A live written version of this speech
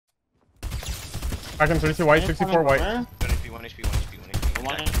I can 32 white, 64 white. 1 HP, 1 HP, 1 HP, 1 HP.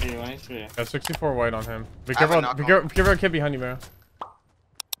 1 HP, 1 HP. Yeah, 64 white on him. Be careful, be careful, kid behind you, man.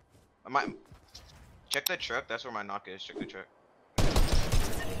 I might check the truck. That's where my knock is. Check the truck.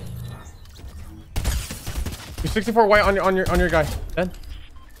 You're 64 white on your guy. Dead.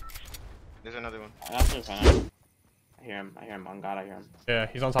 There's another one. That's just fine. I hear him. Oh god, I hear him. Yeah,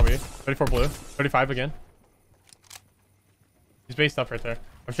 he's on top of you. 34 blue. 35 again. He's based up right there.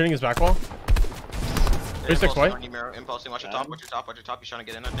 I'm shooting his back wall. 36 white. Impulsing. Watch your top. Watch your top. Watch your top. He's trying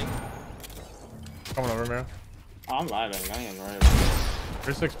to get in, I think. Coming over, Miro. Oh, I'm vibing. I ain't worried.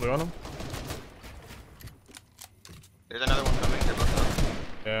 36 blue on him. There's another one coming. They're both up.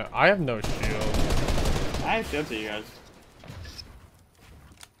 Yeah, I have no shield. I have shield to you guys.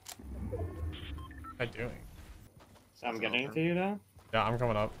 What am I doing? So I'm getting to you though? Yeah, I'm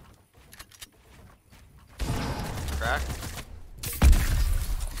coming up. Crack.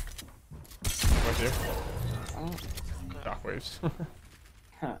 With you. Oh. Shockwaves.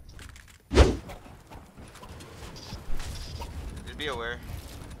 Huh. Just be aware.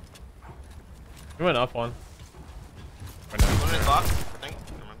 We went up one. One in his box, I think.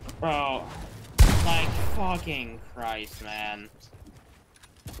 Bro. Like fucking Christ, man.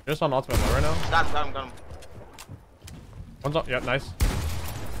 You're just on ultimate mode right now. Got him. One's up. Yeah, nice.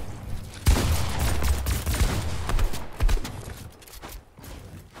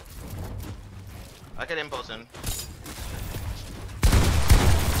 I could impulse in.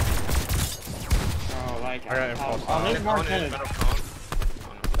 Bro, like, I got impulse. oh, there's more kids.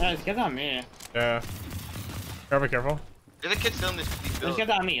 Cone. Guys, get on me. Yeah. Be careful. There's a kid still in these Just builds. get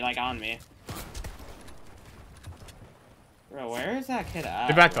on me, like on me. Bro, where is that kid at?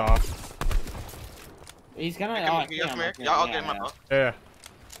 He backed off. He's gonna. Come here. Y'all all get in my box. Yeah.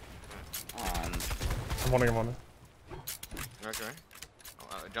 On. I'm holding him on it. Okay.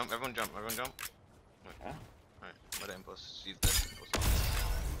 Jump. Everyone jump. Okay. Alright. Let the impulse. See the impulse.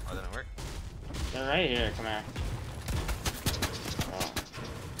 Oh, that didn't work. They're right here. Come here. Oh.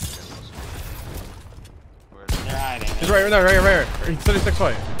 They're hiding. He's right there, right here. He's 36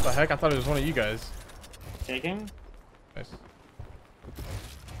 white. What the heck? I thought it was one of you guys. Taking? Nice.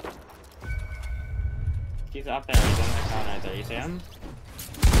 He's up there. He's on the corner right there. You see him?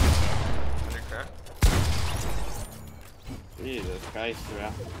 Under crack. Jesus Christ,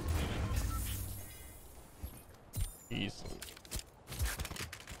 bro. Easy.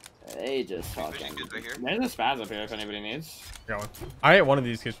 They just fucking. There's a spaz up here if anybody needs. Going. I hit one of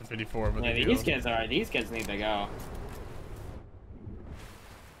these kids for 54, but Yeah, these kids are. These kids need to go.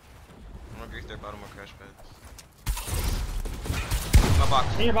 I'm gonna grease their bottom or crash pads. My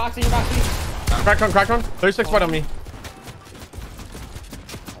box. In your box, please. Crack on. 36 white on me.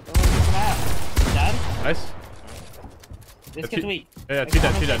 Dead? Nice. This kid's weak. Yeah, two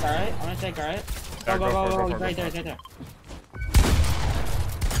dead. Alright, I'm gonna take, alright? Yeah, Go. go. Right there.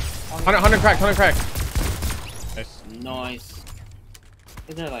 100 crack. Nice. Nice.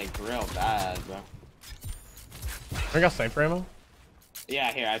 These are like real bad, bro. I got sniper ammo.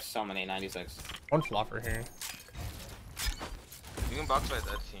 Yeah, here, I have so many, 96. One flopper here. You can box fight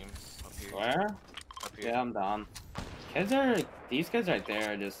that team up here. Where? Up here. Yeah, I'm down. These kids right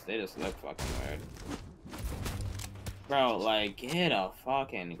there, they just look fucking weird. Bro, like, get a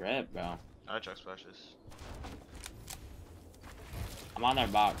fucking grip, bro. I chuck splashes. I'm on their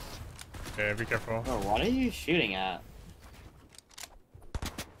box. Okay, be careful. Bro, what are you shooting at?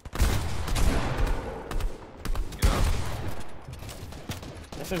 Get up.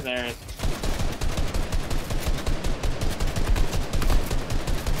 This is theirs.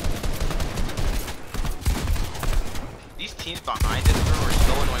 These teams behind us are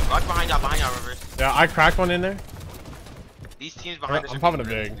so annoying. Watch behind y'all, Rivers. Yeah, I cracked one in there. These teams behind us. I'm popping a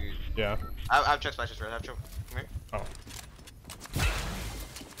big. Yeah. I have check splashes, right? I have check. Come here. Oh.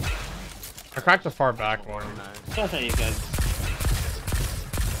 I cracked the far back one. Nice. Don't say you good.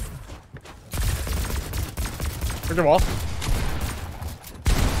 Where's your wall?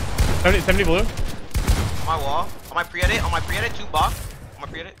 70 blue. On my wall. On my pre-edit. 2 box. On my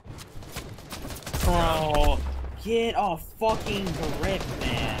pre-edit. Oh, get a fucking grip,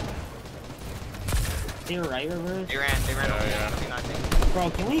 man. They're right, Rivers? They ran over yeah. here. I think.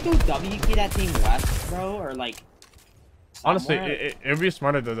 Bro, can we go WQ that team west, bro? Or like... Honestly, somewhere? it would be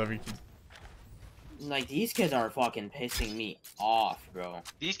smarter though that we could. Like, these kids are fucking pissing me off, bro.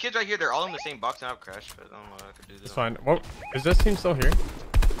 These kids right here, they're all in the same box and I've crashed, but I don't know what I could do. It's fine. What is this team still here?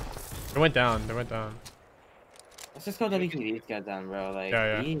 They went down. Let's just go WQ these guys down, bro. Like,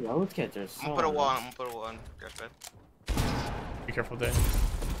 Yeah. those kids are so... I'm gonna put a wall on. Crash pad. Be careful, Dave.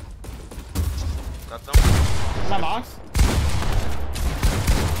 Got them. My box?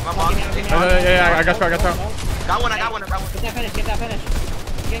 My box. Yeah, I got you. Got one, I got one. Get that finish, get that finish.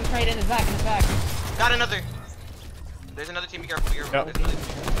 Getting trade in his back, Got another. There's another team, be careful. Yep.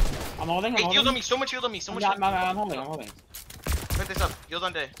 I'm holding, Hey, healed on me, so much healed on me, so much. I'm holding. Pick this up, healed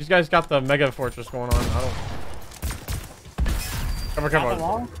on day. These guys got the mega fortress going on. I don't. Come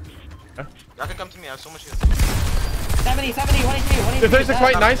on. Y'all can come to me, I have so much healed. 70, 182. 36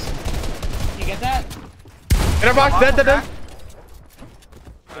 white, nice. You get that? In our box, dead.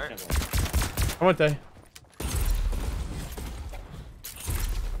 Alright. I went there.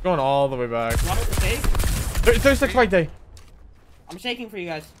 Going all the way back. You want me to shake? 36 white day. I'm shaking for you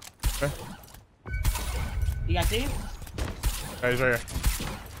guys. Okay. You got Steve? Okay, he's right here.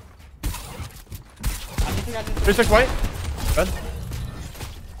 I'm just got this. 36 white. Dead.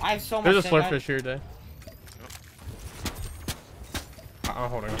 I have so much. There's a shit, guys. slurpfish here, day. I'm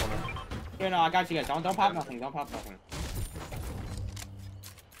holding. Here, no, I got you guys. Don't pop nothing. I'm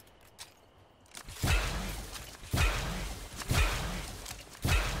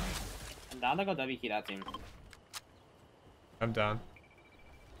down to go W key that team. I'm down.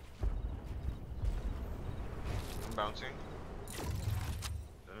 I'm bouncing.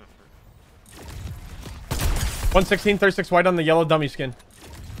 116, 36 white on the yellow dummy skin.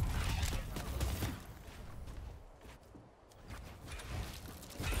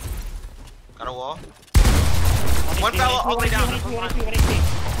 Got a wall. One fell all the way down.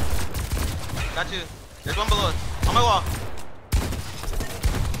 182. Got two. There's one below us. On my wall.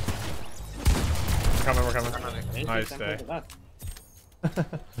 We're coming. Got another. Nice day.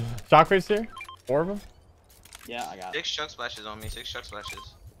 Shockface here? 4 of them? Yeah, I got it. 6 chug splashes on me. 6 chug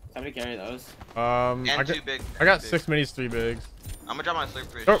splashes. Somebody carry those. And 2 big. I got 6 minis, 3 bigs. I'm gonna drop my slurp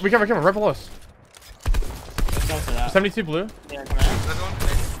bridge. Oh, we come, right below us. Let's go for that. 72 blue. Yeah, come here. Another one.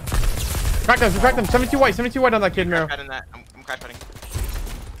 Crack them. 72 white on that kid, Miro. I'm crash padding.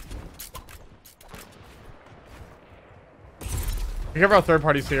 We have our third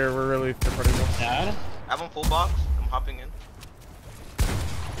parties here. We're really third parties. Dad. I have one full box. I'm hopping in.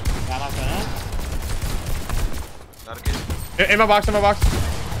 Got my finish. Got a kid. In my box. Coming.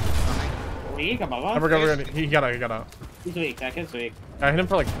 Weak, I'm above. We're good. He got out. He's weak. That kid's weak. I hit him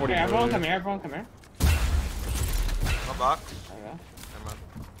for like 40. Here, everyone come here. My box. There you go. Never mind.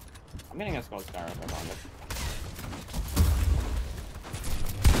 I'm getting a skull scar if I found it.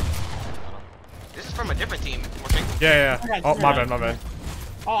 This is from a different team. We're taking. Yeah. Oh, my bad.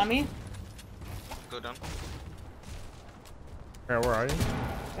 Oh, on me? Go down. Here, where are you?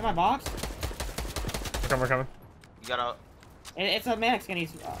 In my box? We're coming. You got out. It's a Manix and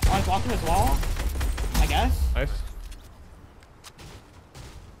he's walking his wall. I guess. Nice.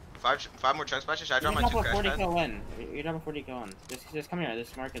 5 more chug splashes. Should I drop my 2 drop a crash 40 pads? kill win. You drop a 40 kill win. Just come here. There's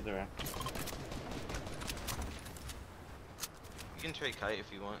smart kids around. You can trade kite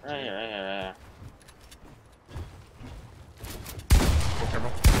if you want. Right here.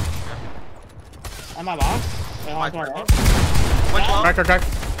 Careful. On my box. Wait, hold on. 112. Crack.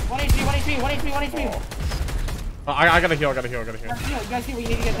 1 HP. Oh, I gotta heal. You guys see what you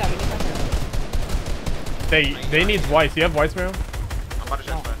need to get that. We need that. They need whites. You have whites, Miro? I'm about to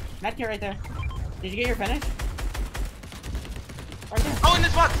jump back. Medkit right there. Did you get your finish? Right there. Oh, in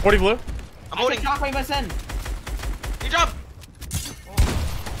this box! 40 blue. I'm holding. Shockwave us in. You jump!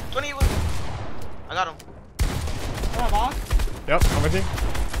 20 blue. I got him. On my box. Yep, I'm with you.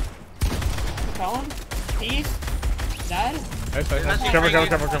 Phone. Peace. Dead. Nice. That's Cover.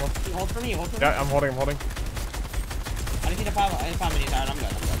 right. You hold for me. Yeah, I'm holding. I just need to follow. I didn't find many. I'm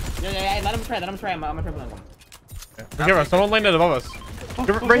good. Yeah, let him try. I'm gonna triple him. Yeah. Give us. Someone landed above us.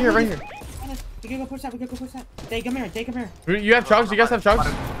 Right here. We can go push that. They come here. You have chugs? You guys have chugs?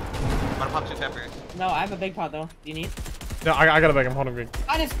 I'm about to pop 2 peppers. No, I have a big pot though. Do you need? No, I got a bag. I'm holding green.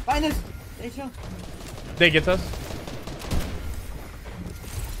 Find this. They chill. They get us.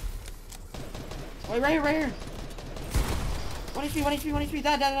 Wait, right here. 1 HP.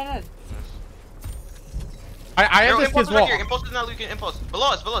 Dead. I have this Impulse kid's is wall. right here. Impulse is not looking. Impulse.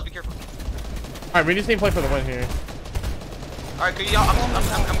 Below us. Be careful. Alright, we just need to play for the win here. Alright, could y'all?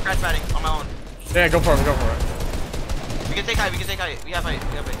 I'm crash padding on my own. Yeah, go for it. We can take height. We have height.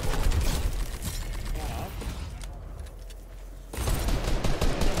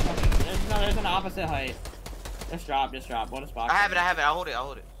 There's an opposite height. Just drop. What a spot. I have it. I'll hold it.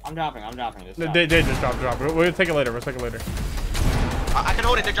 I'm dropping. Just drop. They just drop. We'll take it later. I can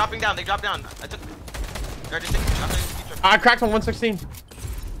hold it. They're dropping down. They dropped down. I cracked one 116.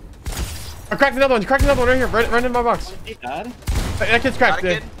 I cracked another one right here. Right in my box. He dead? That kid's cracked.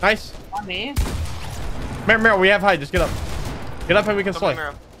 Got a kid. Nice. On me? Miro, we have height. Just get up. Get up and we can slay.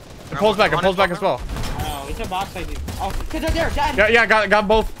 It pulls back as well. Oh, we a box like oh, kids right there, dead. Yeah, yeah, got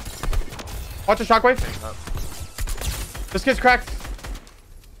both. Watch the shockwave. Up. This kid's cracked.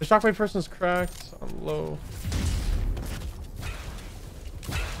 The shockwave person's cracked. I'm low.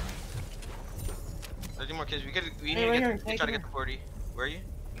 There's more kids. We Hey, need right to here, try to here. get to 40. Where are you?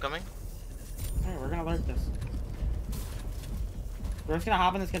 I'm coming. Hey, we're gonna alert this. We're just gonna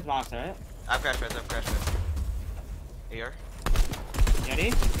hop in this kid's box, alright? I have crash pads. AR.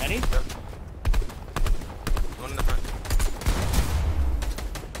 Ready? Ready? Yep. One in the front.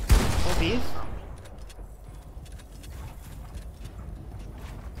 Full piece.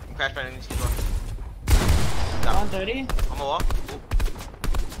 I'm crash padding these people. Down. 130. On the wall. Ooh.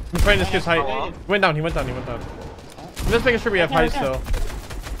 I'm fighting this kid's height. Oh. He went down. I'm just making sure we have Okay, height okay. still.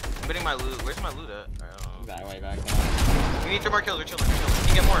 I'm getting my loot. Where's my loot at? Back, way back. We need 3 more kills. We're chilling. You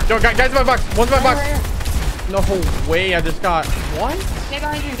can get more. Yo, guys in my box. One's in my box. Right here. No way. I just got what? Stay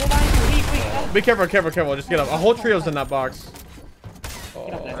behind you. Stay behind you. Weak. No. Be careful, careful. Just get up. A whole trio's in that box.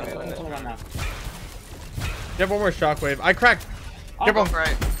 Get up there. Let's pull around now. Get one more shockwave. I cracked. Oh, Careful.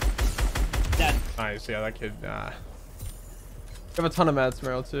 Right. Dead. Nice. Yeah, that kid. You have a ton of mats,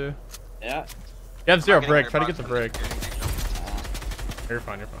 Meryl, too. Yeah. You have 0 I'm getting brick. your Try to box. get the brick. Getting big jump. You're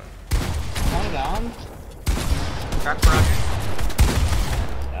fine. You're fine. One down. Crack around here.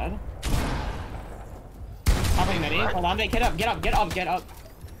 Dead. Hopping mini. Right. Hold on, get up. Get up.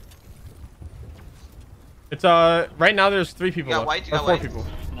 It's right now there's 3 people. You got left. white, you Or got 4 white. people.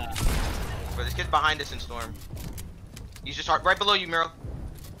 Nah. Bro, this kid's behind us in storm. He's just right below you, Miro.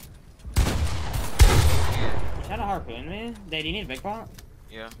 Yeah. You trying to harpoon me? Dad, do you need a big pot?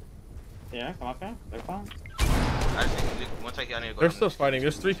 Yeah. Yeah, come up here. Big pot. I just think once I need to go. They're down still this- fighting.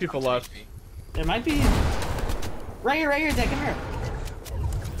 There's 3 people left. There might be. Right here, Dad. Come here.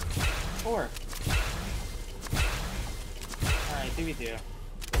 4. Alright, 2v2.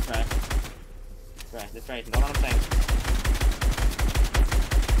 That's right. Don't let him think.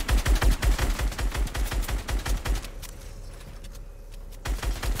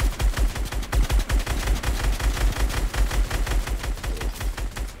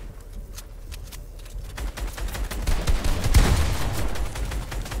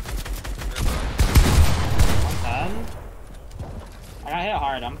 I got hit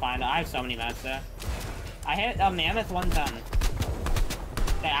hard. I'm fine. I have so many mats there. I hit a mammoth 110.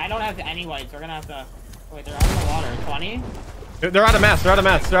 Okay, I don't have any whites. We're gonna have to. Wait, they're out of the water. 20. They're out of mats.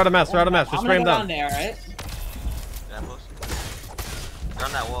 Just spray them down. There, right? Yeah, I'm close. They're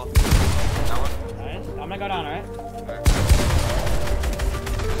on that wall. That one. Nice. I'm gonna go down, alright?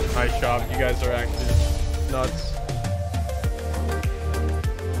 Nice job. You guys are actually nuts.